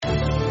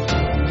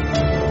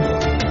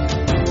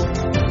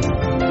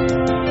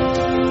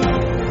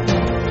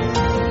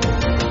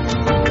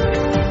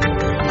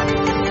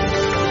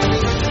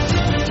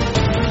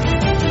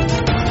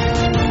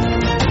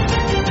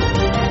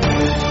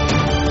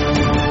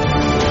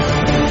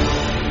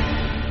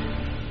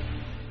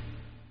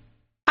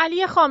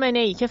آقای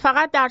خامنه‌ای که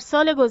فقط در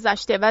سال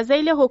گذشته و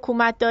ذیل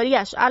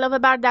حکومتداریش علاوه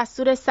بر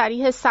دستور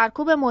صریح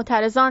سرکوب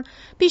معترضان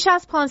بیش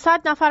از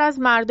 500 نفر از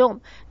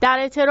مردم در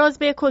اعتراض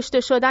به کشته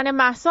شدن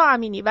مهسا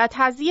امینی و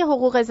تضییع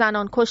حقوق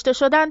زنان کشته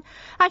شدند،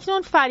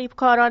 اکنون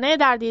فریبکارانه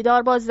در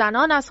دیدار با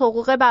زنان از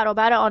حقوق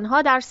برابر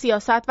آنها در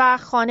سیاست و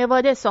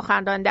خانواده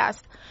سخن رانده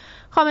است.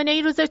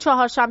 خامنه‌ای روز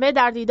چهارشنبه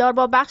در دیدار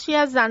با بخشی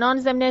از زنان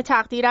ضمن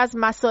تقدیر از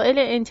مسائل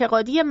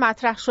انتقادی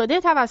مطرح شده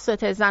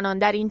توسط زنان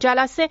در این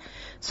جلسه،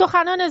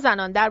 سخنان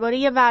زنان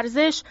درباره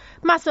ورزش،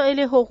 مسائل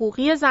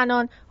حقوقی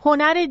زنان،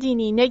 هنر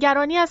دینی،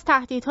 نگرانی از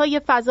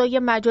تهدیدهای فضای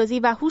مجازی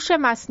و هوش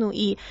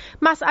مصنوعی،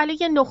 مسئله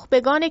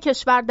نخبگان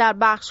کشور در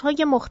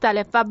بخش‌های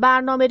مختلف و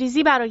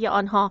برنامه‌ریزی برای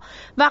آنها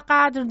و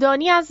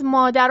قدردانی از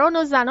مادران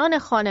و زنان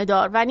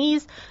خانه‌دار و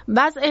نیز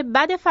وضع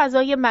بد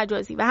فضای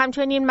مجازی و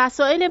همچنین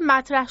مسائل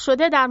مطرح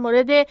شده در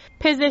مورد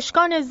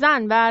پزشکان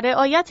زن و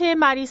رعایت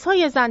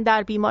مریض‌های زن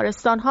در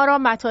بیمارستان‌ها را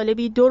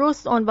مطالبی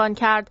درست عنوان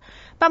کرد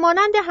و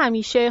مانند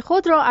همیشه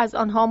خود را از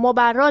آنها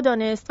مبرا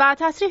دانست و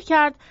تصریح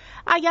کرد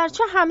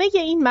اگرچه همه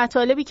این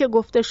مطالبی که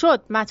گفته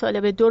شد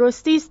مطالب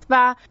درستی است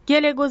و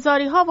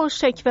گله‌گذاری‌ها و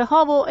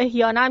شکوه‌ها و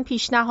احیانا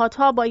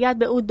پیشنهادها باید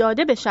به او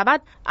داده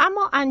بشود،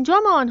 اما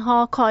انجام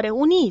آنها کار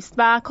او نیست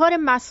و کار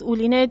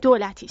مسئولین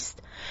دولتی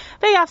است.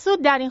 وی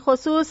افزود در این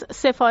خصوص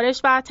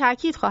سفارش و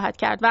تاکید خواهد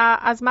کرد و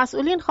از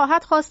مسئولین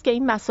خواهد خواست که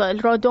این مسائل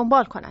را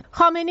دنبال کنند.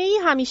 خامنه‌ای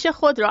همیشه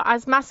خود را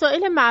از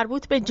مسائل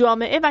مربوط به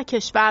جامعه و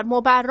کشور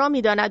مبرا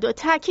می‌داند و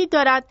تاکید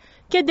دارد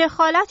که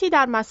دخالتی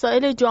در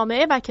مسائل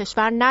جامعه و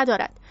کشور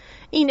ندارد.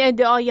 این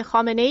ادعای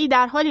خامنه‌ای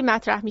در حالی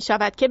مطرح می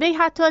شود که وی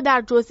حتی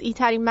در جزئی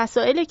ترین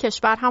مسائل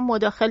کشور هم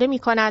مداخله می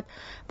کند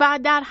و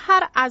در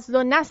هر عزل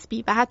و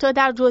نسبی و حتی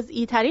در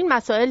جزئی ترین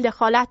مسائل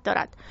دخالت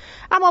دارد،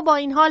 اما با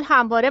این حال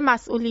همواره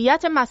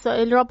مسئولیت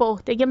مسائل را به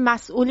عهده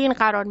مسئولین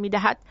قرار می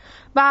دهد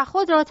و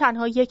خود را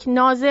تنها یک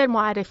ناظر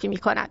معرفی می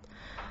کند.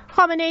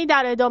 خامنه‌ای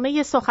در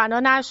ادامه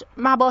سخنانش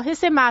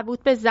مباحث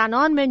مربوط به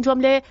زنان من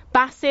جمله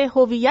بحث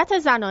هویت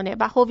زنانه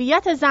و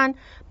هویت زن،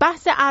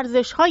 بحث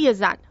ارزش‌های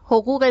زن،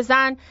 حقوق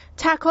زن،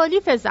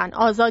 تکالیف زن،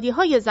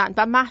 آزادی‌های زن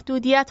و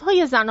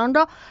محدودیت‌های زنان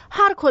را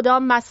هر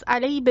کدام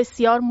مسئله‌ای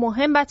بسیار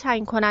مهم و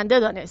تعیین کننده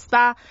دانست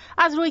و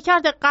از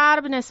رویکرد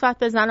غرب نسبت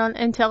به زنان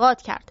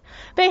انتقاد کرد.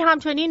 وی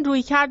همچنین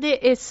رویکرد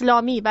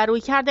اسلامی و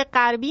رویکرد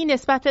غربی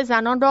نسبت به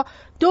زنان را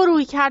دو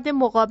رویکرد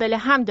مقابل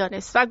هم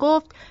دانست و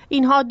گفت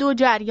اینها دو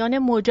جریان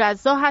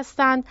مجزا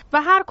هستند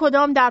و هر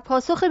کدام در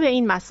پاسخ به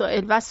این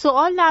مسائل و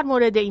سوال در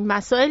مورد این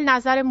مسائل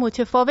نظر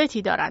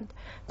متفاوتی دارند.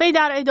 وی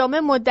در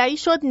ادامه مدعی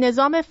شد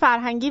نظام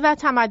فرهنگی و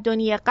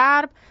تمدنی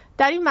غرب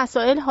در این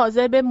مسائل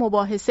حاضر به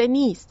مباحثه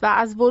نیست و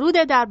از ورود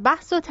در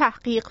بحث و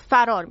تحقیق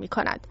فرار می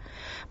کند.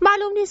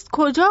 معلوم نیست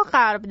کجا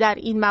غرب در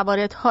این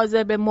موارد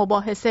حاضر به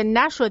مباحثه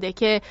نشده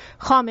که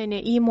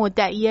خامنه‌ای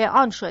مدعی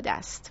آن شده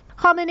است.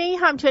 خامنه‌ای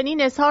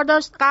همچنین اظهار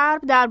داشت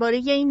غرب درباره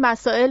این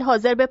مسائل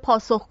حاضر به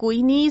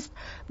پاسخگویی نیست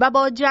و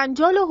با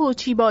جنجال و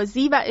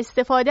هوچیبازی و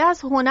استفاده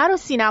از هنر و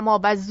سینما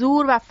و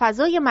زور و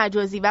فضای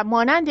مجازی و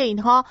مانند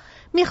اینها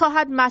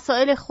می‌خواهد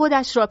مسائل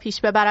خودش را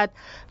پیش ببرد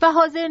و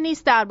حاضر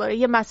نیست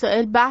درباره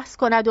مسائل بحث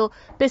کند و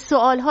به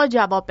سوالها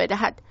جواب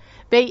بدهد.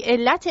 وی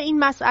علت این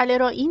مسئله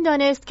را این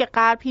دانست که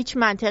غرب هیچ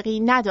منطقی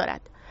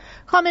ندارد.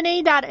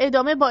 خامنه‌ای در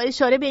ادامه با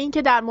اشاره به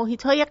اینکه در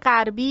محیط‌های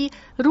غربی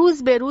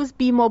روز به روز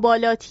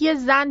بی‌مبالاتی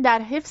زن در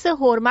حفظ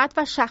حرمت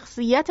و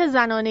شخصیت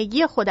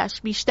زنانگی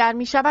خودش بیشتر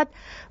می‌شود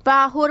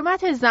و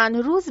حرمت زن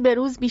روز به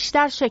روز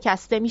بیشتر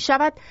شکسته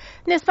می‌شود،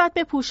 نسبت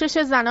به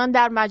پوشش زنان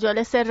در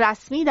مجالس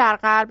رسمی در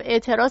غرب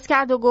اعتراض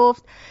کرد و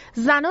گفت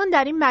زنان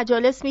در این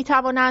مجالس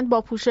می‌توانند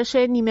با پوشش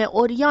نیمه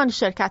عریان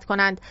شرکت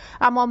کنند،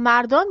 اما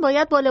مردان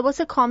باید با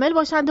لباس کامل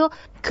باشند و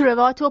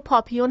کراوات و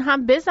پاپیون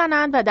هم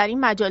بزنند و در این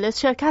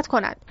مجالس شرکت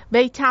کنند.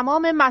 وی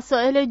تمام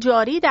مسائل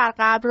جاری در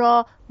غرب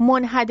را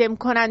منهدم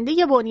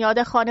کننده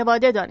بنیاد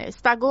خانواده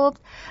دانست و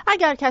گفت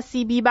اگر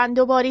کسی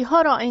بی‌بندوباری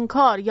ها را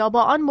انکار یا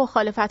با آن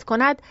مخالفت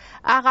کند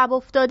عقب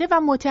افتاده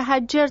و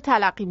متحجر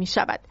تلقی می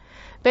شود.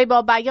 وی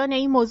با بیان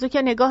این موضوع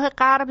که نگاه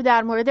غرب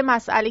در مورد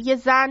مسئله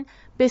زن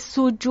به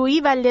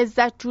سودجویی و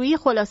لذتجویی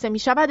خلاصه می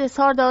شود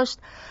اظهار داشت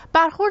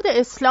برخورد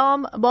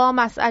اسلام با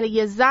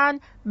مسئله زن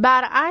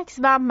برعکس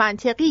و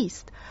منطقی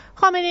است.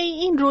 خامنه‌ای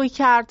این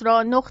رویکرد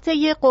را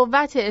نقطه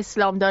قوت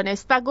اسلام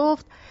دانست و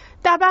گفت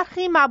در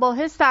برخی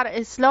مباحث در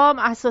اسلام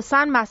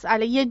اساساً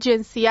مسئله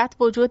جنسیت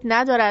وجود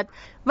ندارد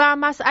و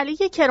مسئله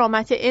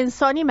کرامت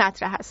انسانی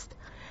مطرح است.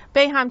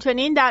 وی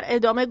همچنین در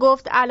ادامه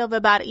گفت علاوه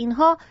بر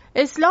اینها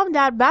اسلام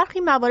در برخی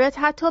موارد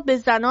حتی به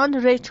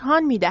زنان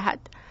رجحان می‌دهد.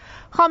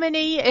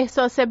 خامنه‌ای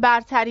احساس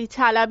برتری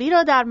طلبی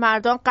را در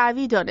مردان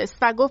قوی دانست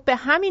و گفت به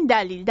همین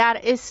دلیل در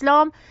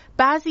اسلام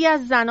بعضی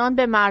از زنان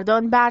به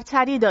مردان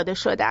برتری داده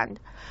شدند.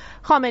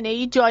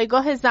 خامنه‌ای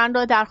جایگاه زن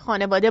را در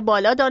خانواده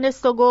بالا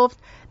دانست و گفت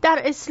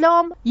در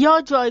اسلام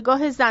یا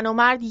جایگاه زن و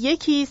مرد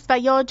یکی است و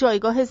یا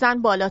جایگاه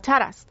زن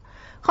بالاتر است.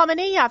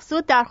 خامنه‌ای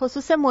افزود در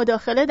خصوص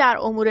مداخله در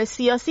امور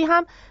سیاسی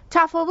هم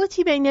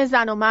تفاوتی بین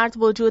زن و مرد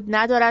وجود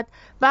ندارد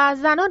و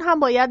زنان هم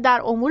باید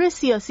در امور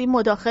سیاسی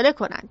مداخله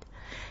کنند.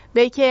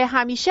 وی که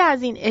همیشه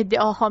از این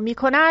ادعاها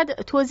می‌کند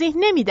توضیح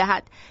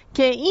نمی‌دهد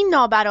که این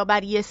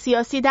نابرابری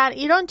سیاسی در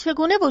ایران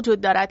چگونه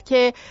وجود دارد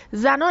که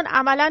زنان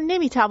عملاً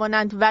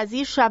نمی‌توانند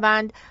وزیر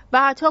شوند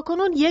و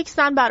تاکنون یک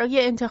زن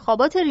برای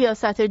انتخابات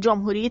ریاست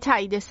جمهوری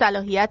تایید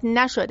صلاحیت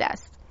نشده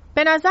است.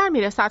 به نظر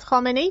می‌رسد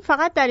خامنه‌ای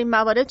فقط در این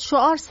موارد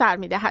شعار سر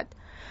می‌دهد.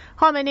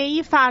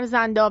 خامنه‌ای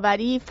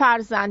فرزندآوری،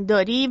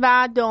 فرزندداری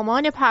و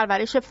دامان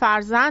پرورش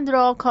فرزند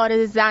را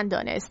کار زن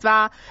دانست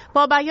و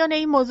با بیان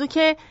این موضوع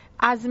که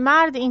از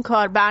مرد این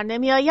کار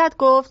برنمی آید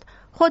گفت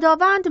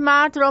خداوند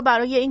مرد را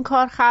برای این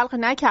کار خلق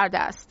نکرده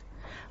است.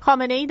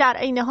 خامنه‌ای در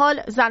عین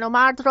حال زن و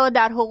مرد را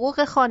در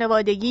حقوق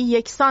خانوادگی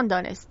یکسان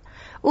دانست.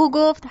 او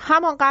گفت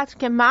همانقدر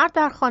که مرد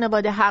در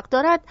خانواده حق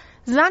دارد،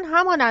 زن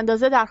همان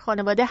اندازه در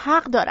خانواده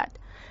حق دارد.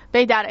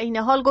 وی در عین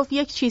حال گفت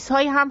یک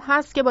چیزهایی هم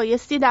هست که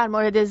بایستی در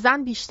مورد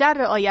زن بیشتر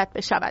رعایت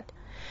بشود.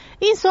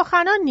 این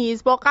سخنان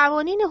نیز با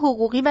قوانین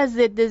حقوقی و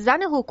ضد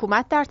زن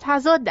حکومت در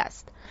تضاد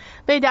است.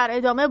 وی در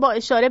ادامه با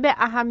اشاره به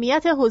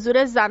اهمیت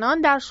حضور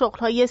زنان در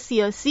شغل‌های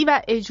سیاسی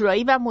و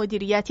اجرایی و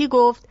مدیریتی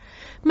گفت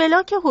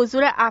ملاک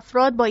حضور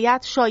افراد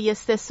باید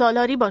شایسته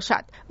سالاری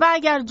باشد و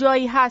اگر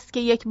جایی هست که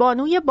یک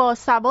بانوی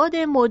باسواد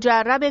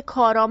مجرب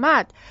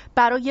کارآمد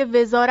برای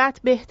وزارت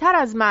بهتر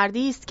از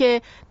مردی است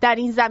که در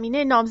این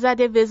زمینه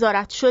نامزد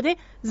وزارت شده،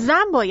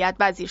 زن باید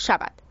وزیر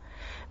شود.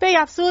 وی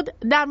افزود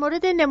در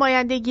مورد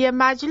نمایندگی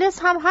مجلس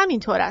هم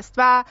همینطور است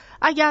و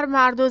اگر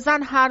مرد و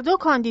زن هر دو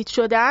کاندید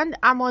شدند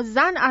اما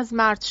زن از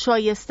مرد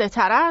شایسته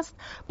تر است،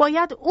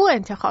 باید او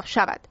انتخاب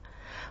شود.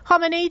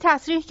 خامنه‌ای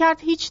تصریح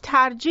کرد هیچ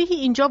ترجیحی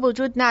اینجا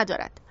وجود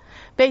ندارد.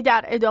 وی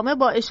در ادامه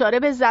با اشاره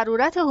به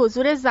ضرورت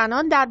حضور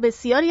زنان در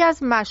بسیاری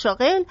از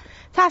مشاغل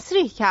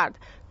تصریح کرد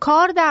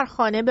کار در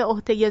خانه به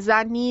عهده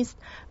زن نیست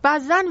و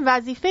زن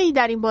وظیفه‌ای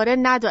در این باره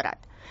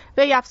ندارد.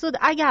 وی افزود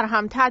اگر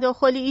هم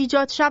تداخلی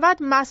ایجاد شود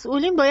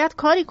مسئولین باید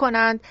کاری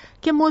کنند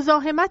که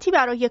مزاحمتی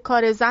برای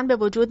کار زن به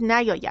وجود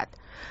نیاید.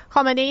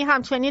 خامنه‌ای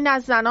همچنین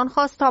از زنان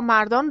خواست تا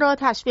مردان را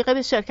تشویق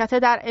به شرکت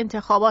در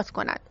انتخابات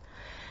کنند.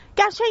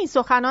 گرچه این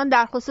سخنان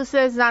در خصوص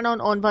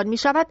زنان عنوان می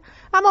شود،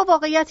 اما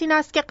واقعیت این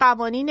است که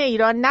قوانین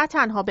ایران نه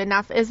تنها به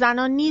نفع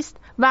زنان نیست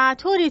و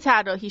طوری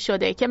طراحی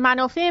شده که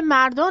منافع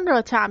مردان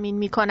را تأمین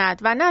می کند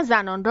و نه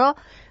زنان را،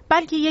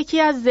 بلکه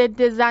یکی از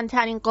ضد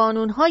زن‌ترین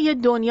قانون‌های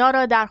دنیا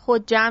را در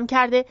خود جمع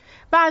کرده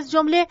و از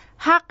جمله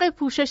حق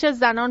پوشش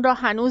زنان را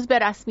هنوز به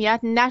رسمیت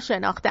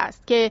نشناخته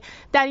است که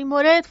در این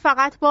مورد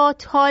فقط با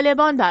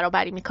طالبان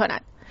برابری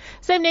می‌کند.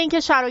 ضمن اینکه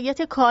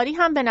شرایط کاری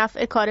هم به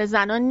نفع کار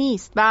زنان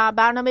نیست و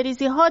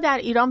برنامه‌ریزی‌ها در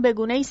ایران به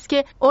گونه‌ای است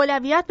که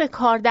اولویت به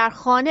کار در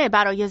خانه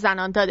برای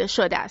زنان داده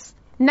شده است،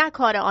 نه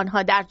کار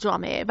آنها در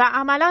جامعه و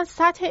عملاً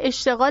سطح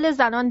اشتغال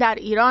زنان در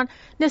ایران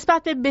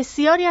نسبت به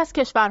بسیاری از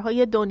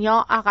کشورهای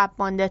دنیا عقب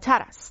مانده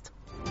تر است.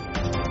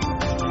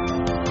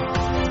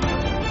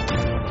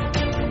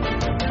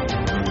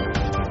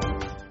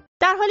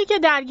 در حالی که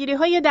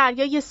درگیری‌های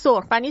دریای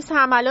سرخ و نیز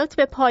حملات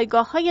به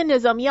پایگاه‌های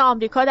نظامی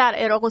آمریکا در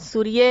عراق و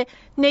سوریه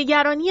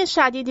نگرانی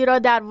شدیدی را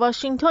در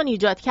واشنگتن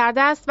ایجاد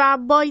کرده است و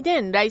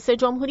بایدن رئیس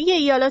جمهوری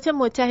ایالات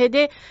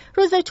متحده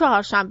روز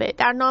چهارشنبه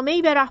در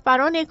نامه‌ای به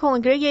رهبران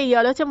کنگره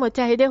ایالات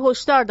متحده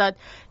هشدار داد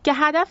که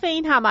هدف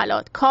این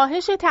حملات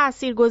کاهش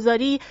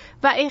تاثیرگذاری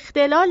و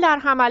اختلال در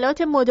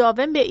حملات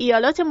مداوم به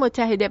ایالات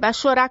متحده و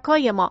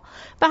شرکای ما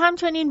و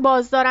همچنین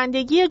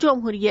بازدارندگی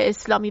جمهوری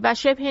اسلامی و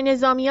شبه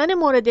نظامیان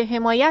مورد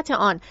حمایت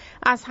آن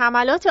از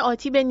حملات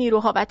آتی به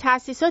نیروها و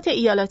تأسیسات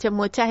ایالات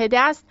متحده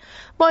است.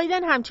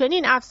 بایدن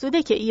همچنین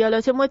افزوده که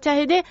ایالات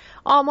متحده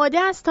آماده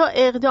است تا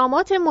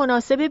اقدامات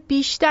مناسب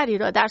بیشتری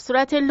را در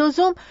صورت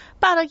لزوم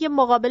برای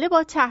مقابله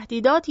با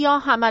تهدیدات یا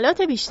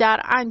حملات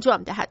بیشتر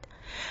انجام دهد.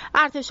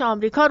 ارتش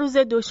آمریکا روز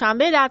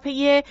دوشنبه در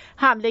پی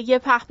حمله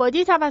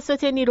پهپادی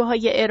توسط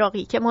نیروهای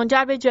عراقی که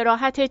منجر به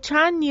جراحت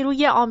چند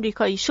نیروی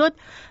آمریکایی شد،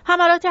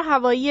 حملات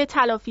هوایی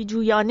تلافی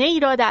جویانه ای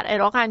را در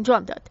عراق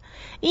انجام داد.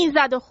 این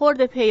زد و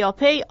خورد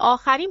پیاپی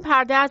آخرین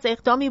پرده از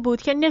اقدامی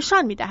بود که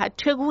نشان می‌دهد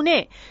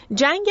چگونه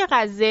جنگ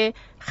غزه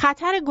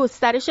خطر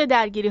گسترش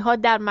درگیری‌ها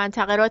در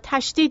منطقه را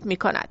تشدید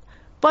می‌کند.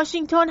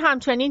 واشنگتن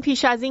همچنین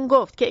پیش از این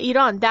گفت که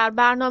ایران در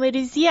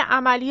برنامه‌ریزی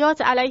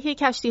عملیات علیه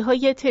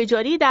کشتی‌های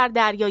تجاری در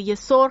دریای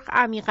سرخ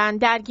عمیقاً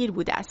درگیر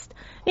بوده است.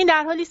 این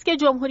در حالی است که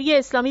جمهوری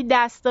اسلامی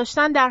دست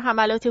داشتن در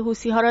حملات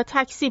حوثی‌ها را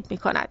تکذیب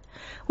می‌کند.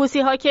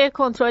 حوثی‌ها که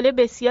کنترل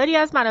بسیاری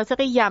از مناطق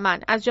یمن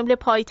از جمله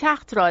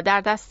پایتخت را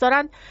در دست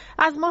دارند،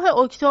 از ماه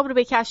اکتبر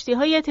به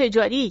کشتی‌های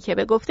تجاری که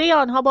به گفته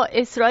آنها با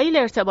اسرائیل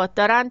ارتباط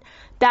دارند،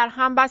 در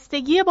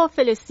همبستگی با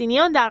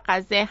فلسطینیان در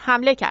غزه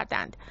حمله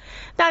کردند.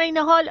 در این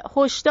حال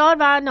هشدار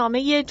و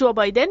نامه جو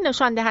بایدن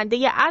نشان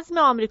دهنده عزم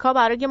آمریکا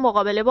برای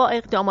مقابله با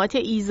اقدامات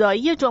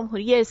ایذایی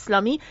جمهوری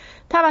اسلامی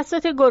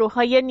توسط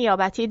گروه‌های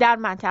نیابتی در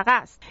منطقه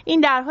است.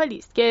 این در حالی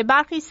است که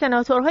برخی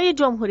سناتورهای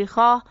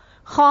جمهوری‌خواه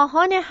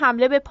خواهان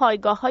حمله به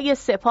پایگاه‌های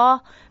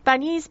سپاه و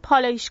نیز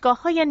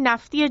پالایشگاه‌های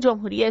نفتی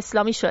جمهوری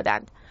اسلامی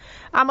شدند.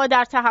 اما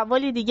در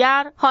تحولی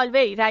دیگر،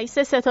 هالوی رئیس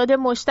ستاد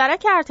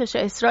مشترک ارتش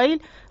اسرائیل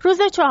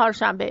روز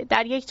چهارشنبه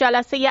در یک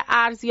جلسه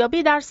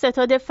ارزیابی در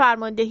ستاد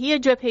فرماندهی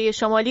جبهه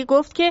شمالی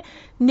گفت که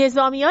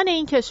نظامیان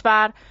این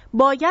کشور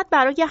باید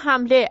برای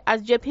حمله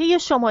از جبهه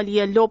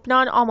شمالی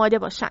لبنان آماده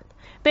باشند.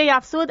 وی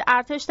افزود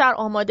ارتش در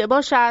آماده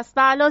باش است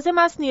و لازم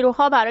است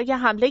نیروها برای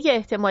حمله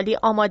احتمالی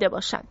آماده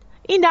باشند.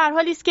 این در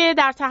حالی است که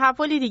در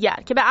تحولی دیگر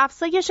که به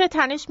افزایش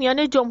تنش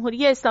میان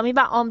جمهوری اسلامی و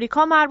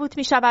آمریکا مربوط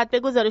می شود، به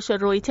گزارش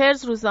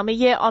رویترز،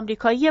 روزنامه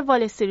آمریکایی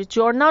وال استریت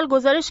جورنال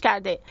گزارش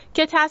کرده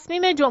که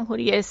تصمیم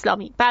جمهوری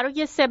اسلامی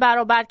برای 3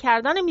 برابر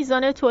کردن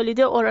میزان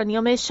تولید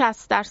اورانیوم 60%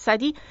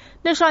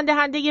 نشان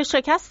دهنده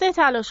شکست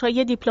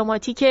تلاش‌های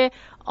دیپلماتیک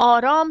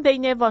آرام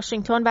بین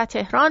واشنگتن و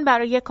تهران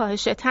برای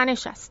کاهش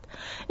تنش است.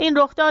 این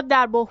رخداد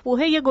در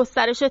بحبوحه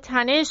گسترش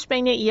تنش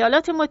بین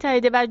ایالات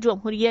متحده و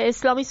جمهوری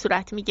اسلامی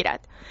صورت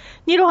می‌گیرد.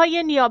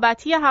 نیروهای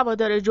نیابتی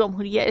هوادار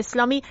جمهوری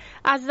اسلامی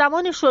از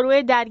زمان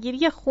شروع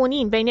درگیری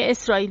خونین بین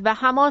اسرائیل و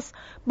حماس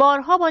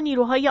بارها با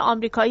نیروهای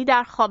آمریکایی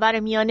در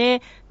خاورمیانه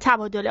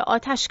تبادل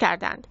آتش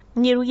کردند.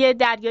 نیروی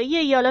دریایی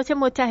ایالات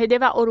متحده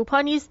و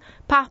اروپا نیز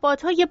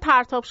پهپادهای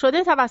پرتاب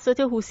شده توسط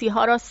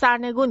حوثی‌ها را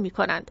سرنگون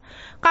می‌کنند.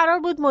 قرار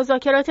بود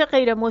مذاکرات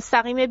غیر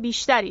مستقیم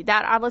بیشتری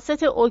در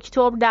اواسط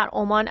اکتبر در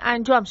عمان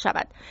انجام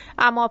شود،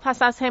 اما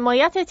پس از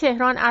حمایت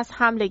تهران از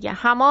حمله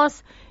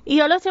حماس،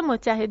 ایالات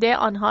متحده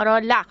آنها را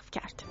لغو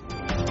کرد.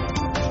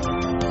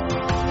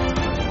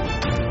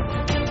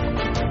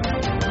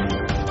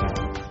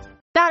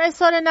 در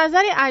اظهار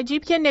نظری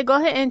عجیب که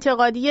نگاه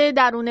انتقادی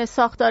درون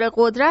ساختار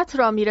قدرت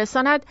را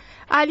میرساند،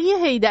 علی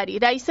حیدری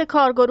رئیس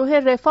کارگروه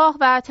رفاه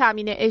و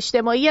تامین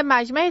اجتماعی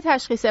مجمع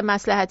تشخیص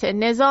مصلحت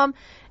نظام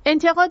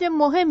انتقاد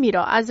مهمی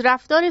را از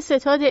رفتار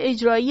ستاد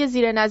اجرایی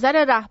زیر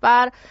نظر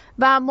رهبر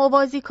و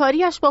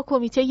موازیکاریش با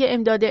کمیته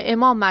امداد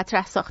امام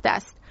مطرح ساخته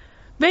است.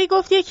 وی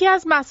گفت یکی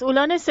از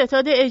مسئولان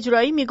ستاد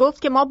اجرایی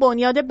میگفت که ما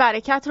بنیاد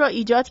برکت را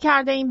ایجاد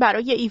کرده ایم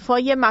برای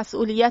ایفای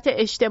مسئولیت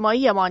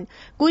اجتماعیمان،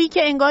 گویی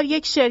که انگار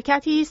یک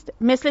شرکتی است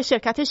مثل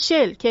شرکت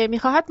شل که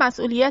میخواهد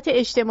مسئولیت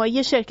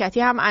اجتماعی شرکتی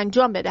هم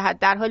انجام بدهد،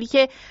 در حالی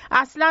که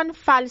اصلاً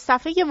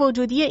فلسفه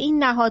وجودی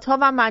این نهادها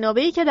و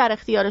منابعی که در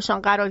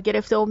اختیارشان قرار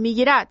گرفته و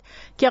میگیرد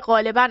که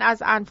غالباً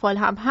از انفال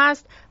هم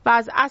هست و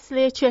از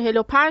اصل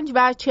 45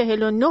 و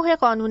 49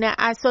 قانون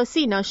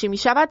اساسی ناشی می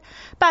شود،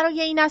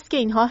 برای این است که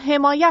اینها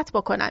حمایت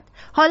بکنند.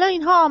 حالا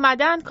اینها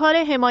آمدند کار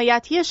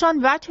حمایتیشان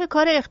وجه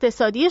کار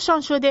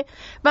اقتصادیشان شده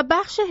و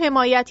بخش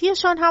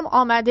حمایتیشان هم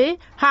آمده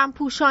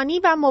همپوشانی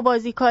و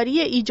موازیکاری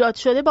ایجاد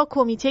شده با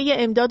کمیته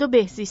امداد و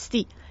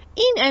بهزیستی.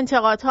 این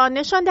انتقادها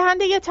نشان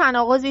دهنده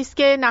تناقضی است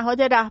که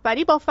نهاد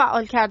رهبری با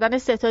فعال کردن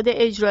ستاد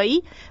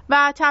اجرایی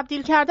و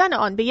تبدیل کردن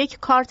آن به یک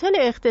کارتل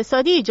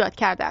اقتصادی ایجاد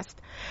کرده است.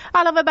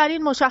 علاوه بر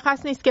این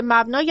مشخص نیست که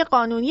مبنای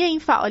قانونی این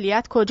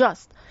فعالیت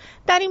کجاست.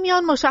 در این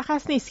میان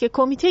مشخص نیست که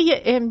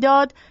کمیته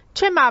امداد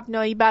چه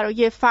مبنایی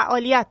برای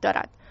فعالیت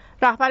دارد.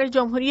 رهبر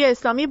جمهوری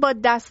اسلامی با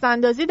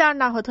دستاندازی در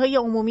نهادهای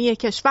عمومی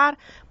کشور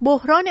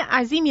بحران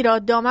عظیمی را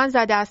دامن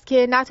زده است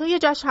که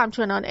نتایجش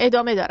همچنان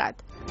ادامه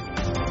دارد.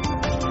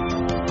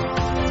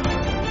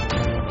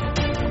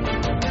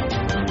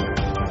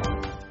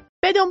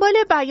 به دنبال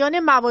بیان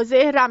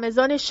مواضع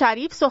رمضان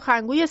شریف،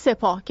 سخنگوی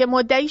سپاه که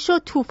مدعی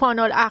شد طوفان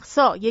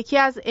الاقصی یکی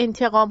از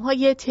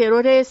انتقام‌های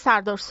ترور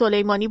سردار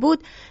سلیمانی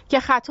بود که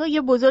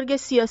خطای بزرگ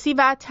سیاسی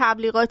و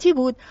تبلیغاتی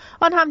بود،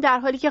 آن هم در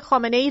حالی که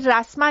خامنه‌ای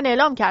رسما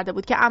اعلام کرده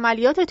بود که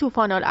عملیات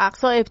طوفان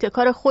الاقصی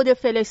ابتکار خود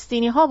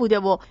فلسطینی‌ها بوده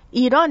و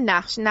ایران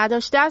نقش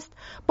نداشته است،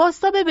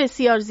 بازتاب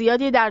بسیار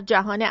زیادی در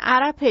جهان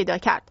عرب پیدا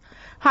کرد.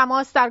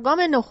 حماس در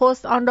گام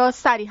نخست آن را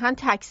صریحاً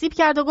تکذیب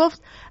کرد و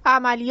گفت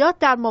عملیات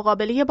در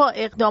مقابله با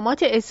اقدامات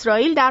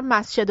اسرائیل در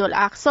مسجد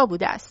الاقصی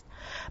بوده است.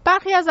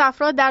 برخی از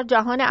افراد در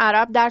جهان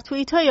عرب در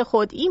توییت‌های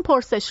خود این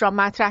پرسش را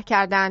مطرح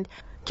کردند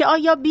که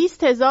آیا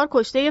 20,000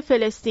 کشته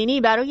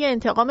فلسطینی برای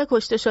انتقام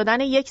کشته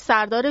شدن یک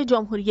سردار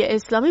جمهوری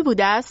اسلامی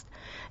بوده است؟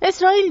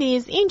 اسرائیل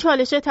نیز این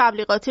چالش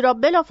تبلیغاتی را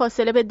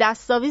بلافاصله به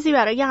دستاویزی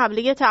برای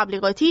حمله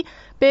تبلیغاتی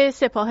به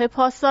سپاه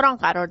پاسداران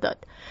قرار داد.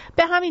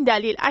 به همین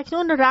دلیل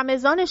اکنون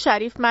رمضان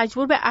شریف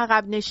مجبور به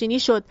عقب نشینی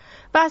شد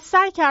و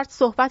سعی کرد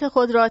صحبت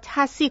خود را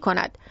تصحیح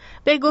کند.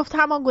 به گفت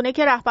همان گونه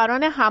که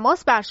رهبران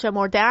حماس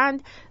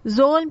برشمرده‌اند،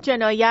 ظلم،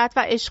 جنایت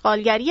و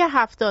اشغالگری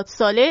 70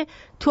 ساله،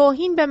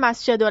 توهین به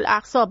مسجد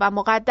الاقصی و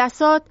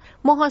مقدسات،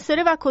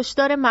 محاصره و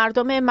کشتار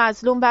مردم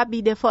مظلوم و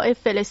بی‌دفاع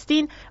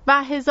فلسطین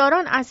و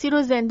هزاران اسیر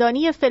و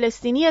زندانی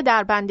فلسطینی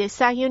در بند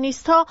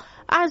صهیونیست‌ها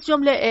از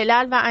جمله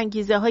علل و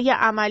انگیزه‌های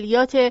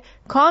عملیات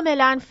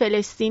کاملاً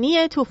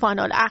فلسطینی طوفان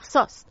الاقصی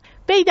است.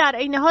 وی در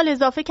عین حال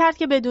اضافه کرد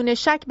که بدون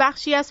شک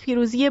بخشی از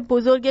پیروزی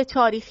بزرگ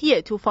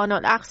تاریخی طوفان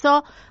الاقصی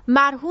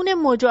مرهون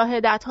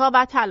مجاهدت‌ها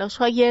و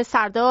تلاش‌های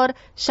سردار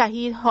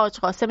شهید حاج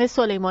قاسم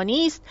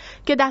سلیمانی است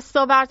که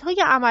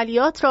دستاوردهای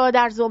عملیات را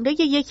در زمره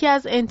یکی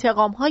از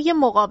انتقام‌های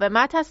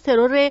مقاومت از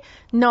ترور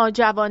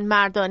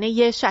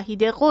ناجوانمردانه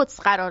شهید قدس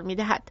قرار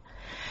می‌دهد.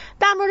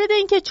 در مورد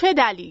اینکه چه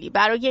دلیلی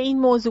برای این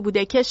موضوع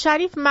بوده که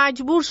شریف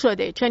مجبور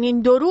شده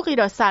چنین دروغی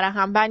را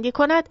سرهم بندی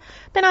کند،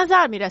 به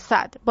نظر می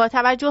رسد با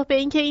توجه به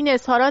اینکه این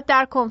اظهارات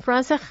در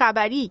کنفرانس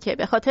خبری که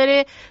به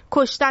خاطر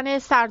کشتن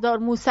سردار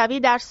موسوی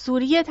در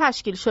سوریه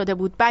تشکیل شده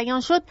بود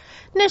بیان شد،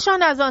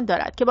 نشان از آن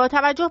دارد که با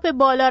توجه به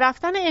بالا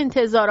رفتن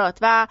انتظارات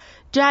و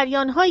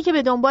جریان‌هایی که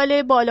به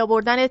دنبال بالا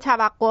بردن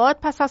توقعات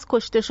پس از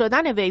کشته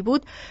شدن وی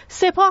بود،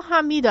 سپاه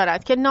هم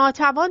می‌داند که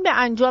ناتوان به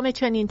انجام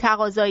چنین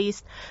تقاضایی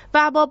است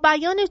و با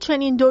بیان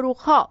چنین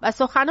دروغ‌ها و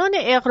سخنان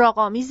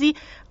اغراق‌آمیزی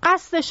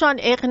قصدشان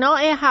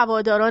اقناع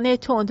هواداران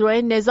تندرو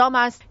نظام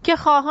است که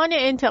خواهان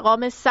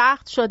انتقام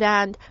سخت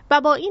شده‌اند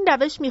و با این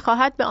روش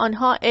می‌خواهد به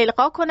آنها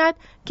القا کند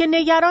که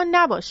نگران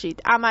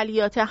نباشید،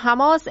 عملیات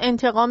حماس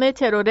انتقام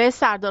ترور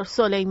سردار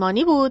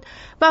سلیمانی بود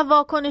و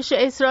واکنش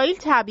اسرائیل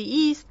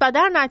طبیعی است و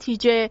در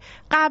نتیجه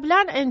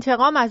قبلا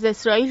انتقام از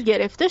اسرائیل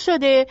گرفته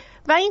شده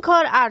و این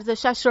کار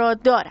ارزشش را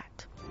دارد.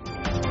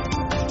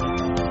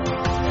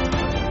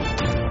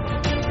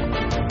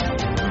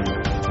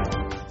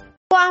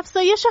 با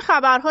افزایش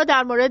خبرها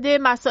در مورد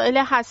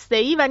مسائل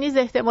هسته‌ای و نیز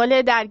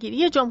احتمال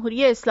درگیری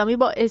جمهوری اسلامی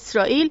با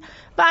اسرائیل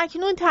و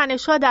اکنون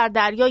تنش‌ها در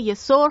دریای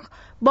سرخ،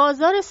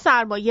 بازار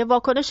سرمایه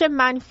واکنش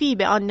منفی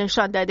به آن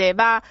نشان داده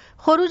و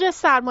خروج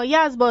سرمایه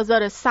از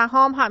بازار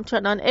سهام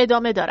همچنان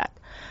ادامه دارد.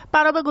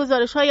 بنا به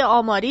گزارش‌های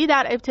آماری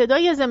در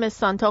ابتدای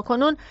زمستان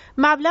تاکنون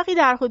مبلغی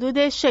در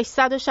حدود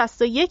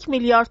 661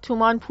 میلیارد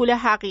تومان پول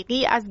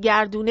حقیقی از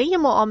گردونه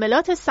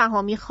معاملات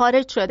سهامی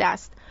خارج شده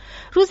است.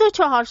 روز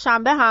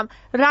چهارشنبه هم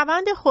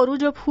روند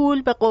خروج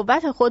پول به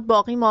قوت خود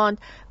باقی ماند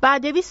و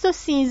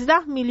 213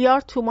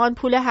 میلیارد تومان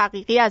پول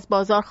حقیقی از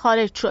بازار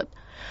خارج شد.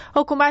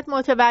 حکومت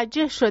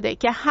متوجه شده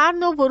که هر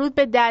نوع ورود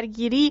به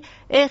درگیری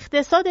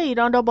اقتصاد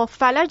ایران را با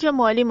فلج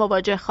مالی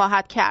مواجه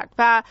خواهد کرد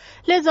و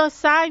لذا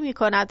سعی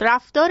می‌کند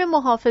رفتار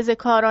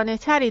محافظه‌کارانه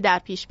تری در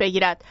پیش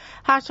بگیرد،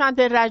 هرچند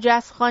به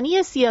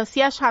رجزخوانی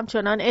سیاسیش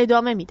همچنان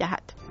ادامه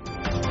می‌دهد.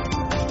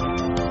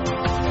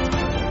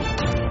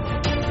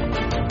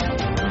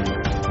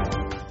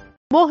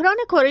 بحران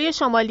کره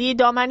شمالی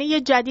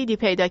دامنه جدیدی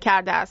پیدا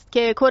کرده است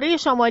که کره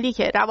شمالی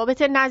که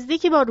روابط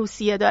نزدیکی با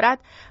روسیه دارد،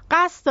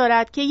 قصد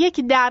دارد که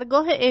یک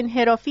درگاه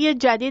انحرافی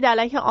جدید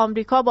علیه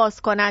آمریکا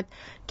باز کند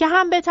که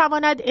هم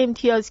بتواند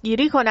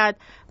امتیازگیری کند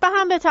و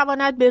هم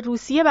بتواند به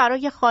روسیه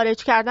برای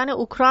خارج کردن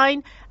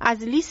اوکراین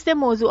از لیست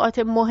موضوعات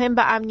مهم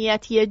و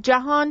امنیتی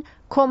جهان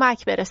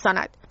کمک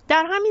برساند.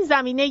 در همین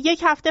زمینه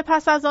یک هفته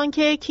پس از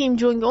آنکه کیم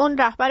جونگ اون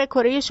رهبر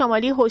کره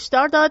شمالی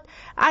هشدار داد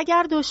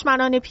اگر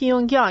دشمنان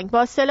پیونگیانگ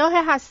با سلاح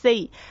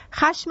هسته‌ای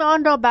خشم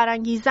آن را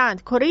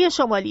برانگیزند، کره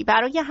شمالی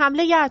برای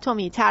حمله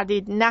اتمی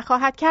تردید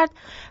نخواهد کرد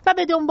و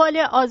به دنبال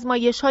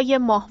آزمایش‌های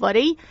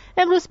ماهواره‌ای،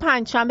 امروز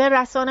پنجشنبه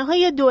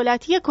رسانه‌های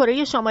دولتی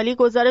کره شمالی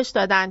گزارش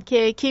دادند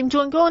که کیم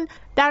جونگ اون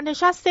در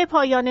نشست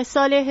پایان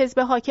سال حزب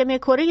حاکم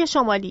کره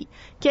شمالی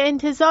که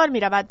انتظار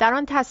می‌رود در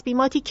آن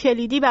تصمیماتی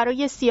کلیدی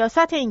برای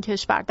سیاست این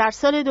کشور در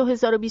سال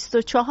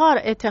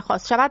 2024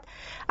 اتخاذ شود،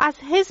 از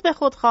حزب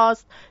خود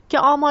خواست که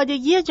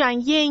آمادگی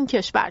جنگی این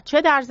کشور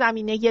چه در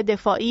زمینه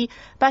دفاعی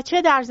و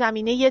چه در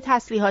زمینه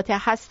تسلیحات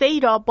هسته‌ای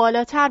را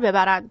بالاتر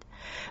ببرند.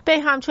 وی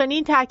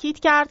همچنین تاکید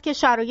کرد که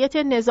شرایط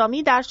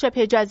نظامی در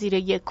شبه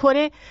جزیره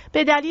کره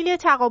به دلیل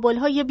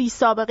تقابل‌های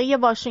بی‌سابقه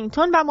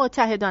واشنگتن و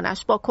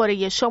متحدانش با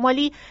کره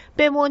شمالی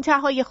به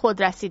منتهای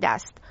خود رسیده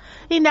است.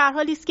 این در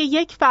حالی است که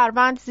یک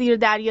فروند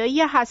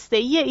زیردریایی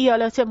هسته‌ای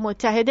ایالات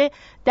متحده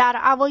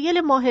در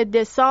اوایل ماه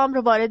دسامبر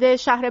وارد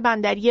شهر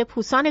بندری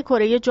پوسان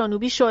کره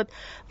جنوبی شد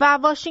و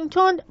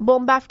واشنگتن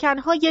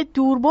بمب‌افکن‌های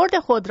دوربرد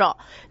خود را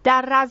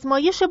در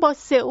رزمایش با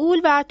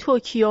سئول و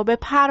توکیو به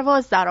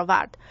پرواز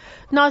درآورد.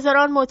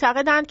 ناظران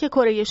معتقدند که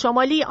کره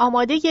شمالی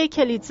آماده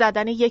کلید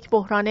زدن یک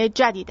بحران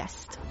جدید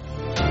است.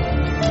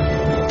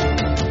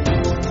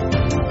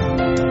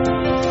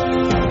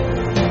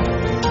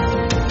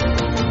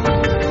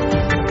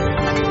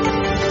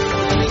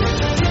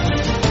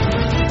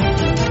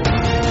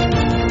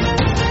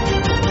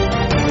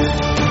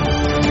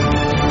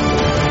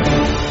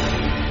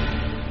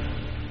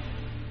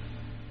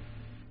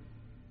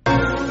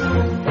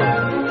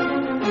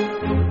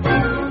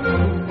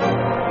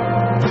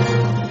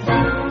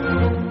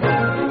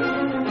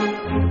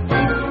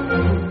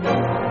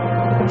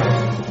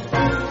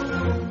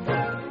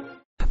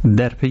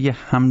 در پی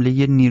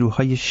حمله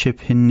نیروهای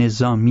شبه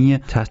نظامی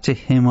تحت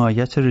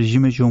حمایت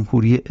رژیم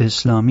جمهوری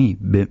اسلامی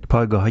به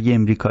پایگاه‌های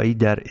امریکایی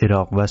در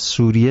عراق و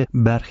سوریه،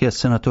 برخی از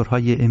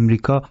سناتورهای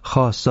امریکا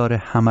خواستار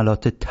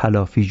حملات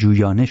تلافی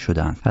جویانه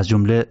شدند. از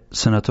جمله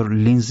سناتور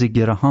لینزی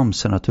گراهام،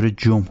 سناتور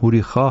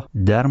جمهوری خواه،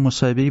 در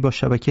مصاحبه‌ای با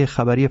شبکه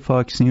خبری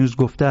فاکس نیوز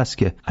گفته است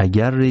که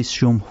اگر رئیس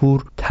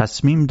جمهور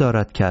تصمیم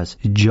دارد که از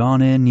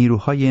جان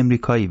نیروهای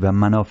امریکایی و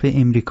منافع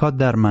امریکا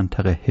در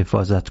منطقه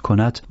حفاظت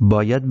کند،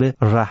 باید به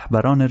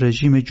رهبران محافظان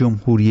رژیم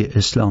جمهوری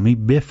اسلامی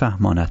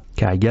بفهماند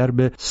که اگر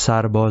به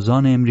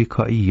سربازان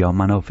امریکایی یا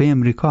منافع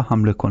امریکا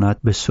حمله کند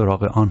به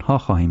سراغ آنها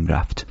خواهیم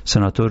رفت.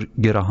 سناتور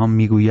گراهام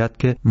میگوید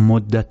که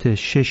مدت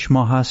 6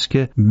 ماه است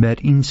که بر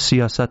این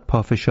سیاست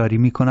پافشاری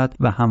میکند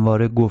و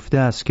همواره گفته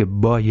است که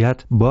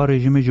باید با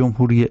رژیم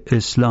جمهوری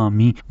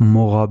اسلامی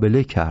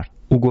مقابله کرد.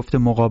 او گفته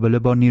مقابله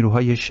با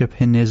نیروهای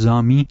شبه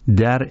نظامی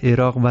در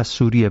عراق و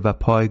سوریه و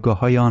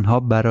پایگاه‌های آنها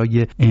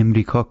برای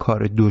امریکا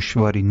کار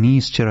دشواری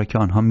نیست، چرا که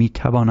آنها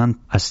می‌توانند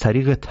از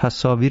طریق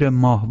تصاویر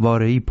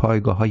ماهواره‌ای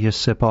پایگاه‌های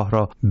سپاه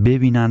را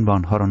ببینند و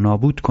آنها را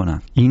نابود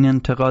کنند. این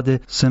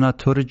انتقاد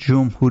سناتور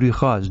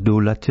جمهوری‌خواه از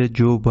دولت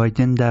جو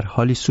بایدن در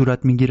حالی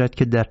صورت می‌گیرد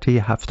که در طی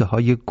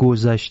هفته‌های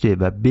گذشته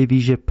و به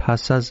ویژه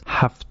پس از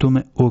 7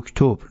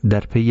 اکتبر در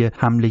پی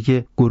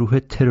حمله گروه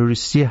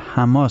تروریستی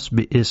حماس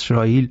به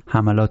اسرائیل،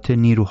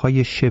 حملات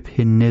نیروهای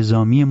شبه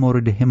نظامی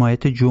مورد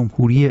حمایت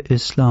جمهوری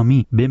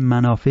اسلامی به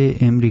منافع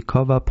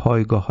امریکا و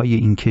پایگاه‌های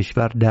این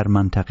کشور در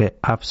منطقه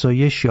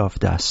افزایش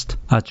یافته است.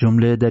 از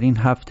جمله در این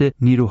هفته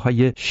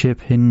نیروهای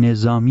شبه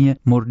نظامی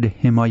مورد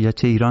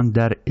حمایت ایران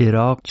در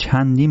عراق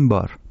چندین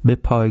بار به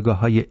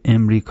پایگاه‌های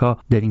امریکا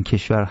در این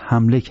کشور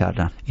حمله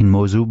کردند. این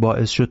موضوع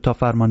باعث شد تا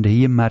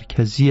فرماندهی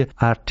مرکزی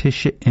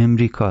ارتش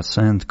امریکا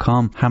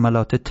سنتکام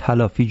حملات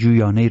تلافی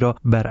جویانه‌ای را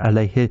بر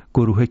علیه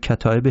گروه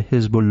کتایب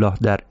حزب الله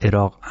در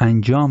عراق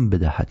انجام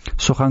بدهد.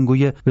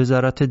 سخنگوی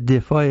وزارت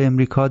دفاع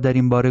امریکا در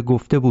این باره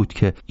گفته بود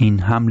که این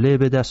حمله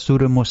به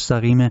دستور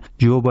مستقیم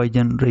جو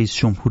بایدن رئیس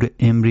جمهور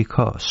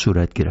امریکا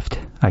صورت گرفته.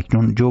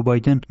 اکنون جو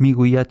بایدن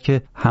میگوید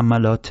که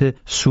حملات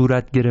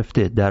صورت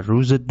گرفته در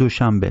روز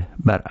دوشنبه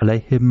بر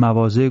علیه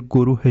مواضع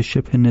گروه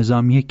شبه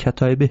نظامی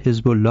کتایب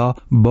حزب الله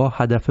با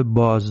هدف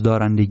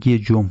بازدارندگی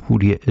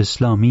جمهوری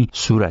اسلامی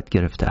صورت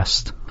گرفته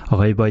است.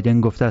 آقای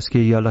بایدن گفته است که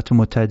ایالات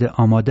متحده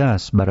آماده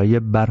است برای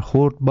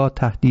برخورد با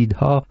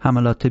تهدیدها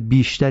حملات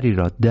بیشتری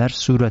را در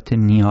صورت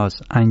نیاز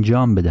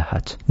انجام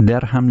بدهد.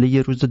 در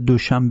حمله روز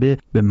دوشنبه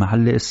به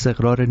محل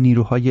استقرار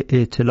نیروهای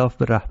ائتلاف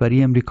به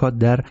رهبری امریکا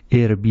در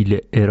اربیل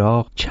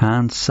عراق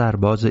چند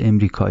سرباز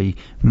امریکایی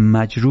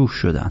مجروح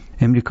شدند.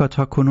 امریکا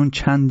تاکنون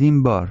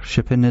چندین بار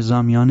شبه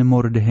نظامیان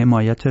مورد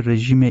حمایت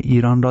رژیم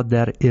ایران را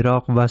در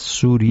عراق و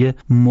سوریه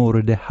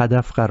مورد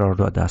هدف قرار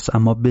داده است،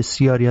 اما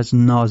بسیاری از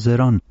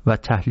ناظران و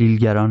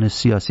تحلیلگران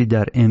سیاسی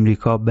در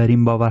امریکا بر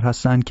این باور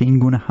هستند که این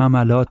گونه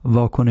حملات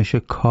واکنش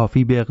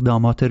کافی به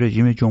اقدامات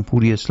رژیم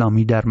جمهوری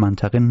اسلامی در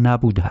منطقه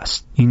نبوده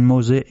است. این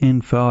موضع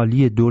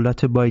انفعالی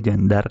دولت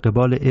بایدن در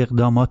قبال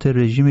اقدامات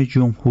رژیم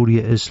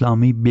جمهوری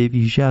اسلامی به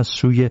ویژه از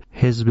سوی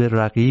حزب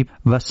رقیب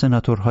و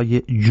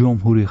سناتورهای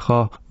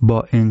جمهوریخواه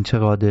با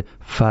انتقاد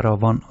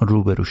فراوان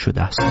روبرو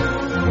شده است.